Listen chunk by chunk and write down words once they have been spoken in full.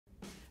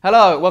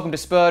Hello, welcome to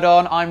Spurred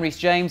On. I'm Reece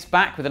James,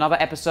 back with another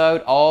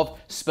episode of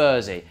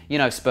Spursy. You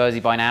know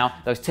Spursy by now,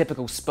 those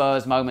typical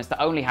Spurs moments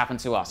that only happen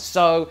to us.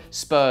 So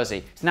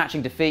Spursy,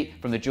 snatching defeat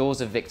from the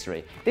jaws of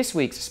victory. This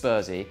week's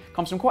Spursy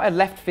comes from quite a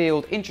left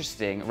field,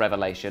 interesting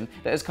revelation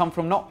that has come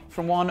from not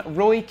from one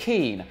Roy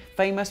Keane,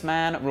 famous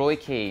man Roy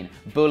Keane,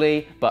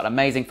 bully but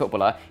amazing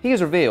footballer. He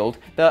has revealed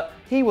that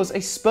he was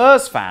a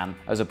Spurs fan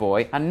as a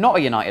boy and not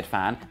a United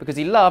fan because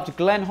he loved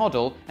Glenn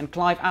Hoddle and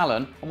Clive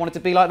Allen and wanted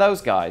to be like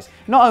those guys.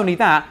 Not only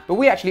that, but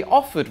we actually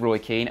offered Roy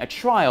Keane a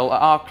trial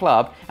at our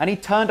club and he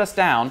turned us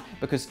down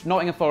because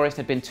Nottingham Forest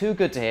had been too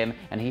good to him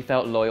and he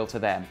felt loyal to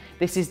them.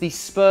 This is the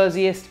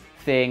Spursiest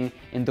thing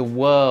in the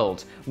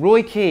world.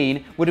 Roy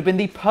Keane would have been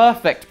the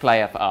perfect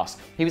player for us.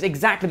 He was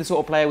exactly the sort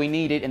of player we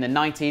needed in the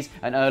 90s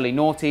and early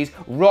noughties.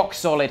 Rock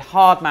solid,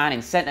 hard man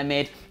in centre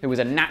mid who was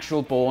a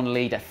natural born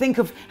leader. Think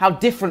of how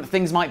different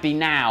things might be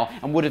now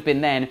and would have been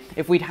then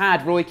if we'd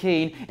had Roy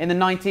Keane in the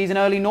 90s and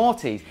early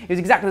noughties. He was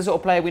exactly the sort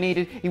of player we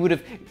needed. He would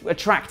have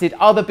attracted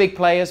other big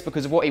players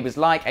because of what he was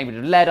like and he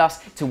would have led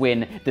us to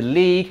win the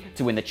league,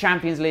 to win the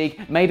Champions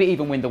League, maybe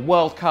even win the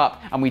World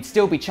Cup, and we'd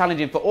still be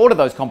challenging for all of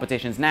those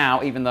competitions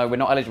now, even though we're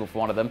not eligible for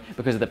one of them,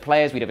 because of the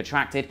players we'd have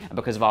attracted and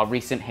because of our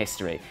recent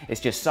history. It's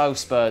just so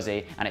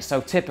Spursy and it's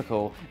so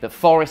typical that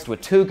Forest were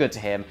too good to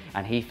him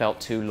and he felt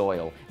too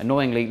loyal.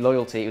 Annoyingly,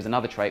 loyalty was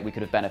another trait we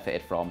could have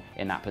benefited from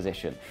in that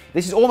position.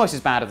 This is almost as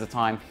bad as the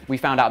time we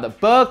found out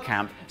that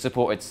Bergkamp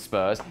supported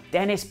Spurs.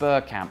 Dennis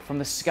Bergkamp from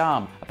the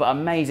scum, but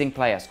amazing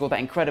player, scored that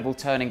incredible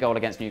turning goal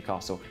against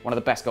Newcastle, one of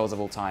the best goals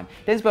of all time.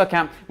 Dennis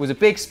Bergkamp was a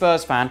big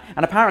Spurs fan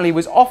and apparently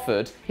was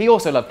offered, he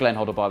also loved Glenn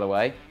Hoddle by the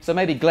way, so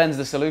maybe Glenn's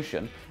the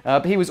solution,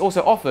 but he was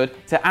also offered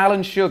to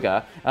Alan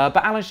Sugar, but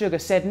Alan Sugar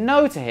said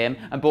no to him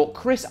and bought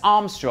Chris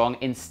Armstrong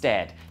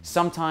instead.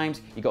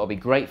 Sometimes you got to be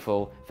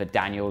grateful for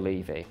Daniel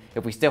Levy.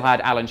 If we still had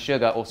Alan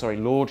Sugar, or sorry,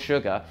 Lord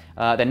Sugar,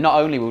 then not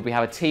only would we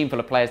have a team full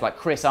of players like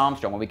Chris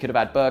Armstrong, where we could have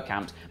had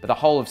Bergkamp, but the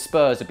whole of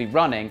Spurs would be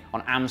running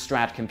on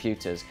Amstrad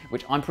computers,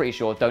 which I'm pretty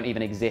sure don't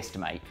even exist,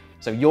 mate.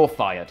 So you're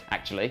fired,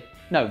 actually.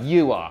 No,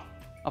 you are.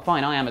 Oh,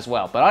 fine, I am as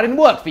well, but I didn't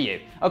work for you.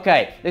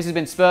 Okay, this has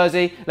been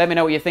Spursy. Let me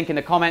know what you think in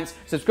the comments.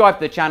 Subscribe to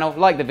the channel,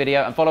 like the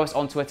video, and follow us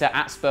on Twitter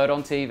at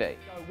SpurredOnTV.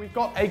 We've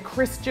got a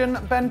Christian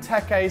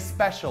Benteke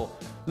special.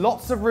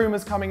 Lots of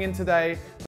rumours coming in today.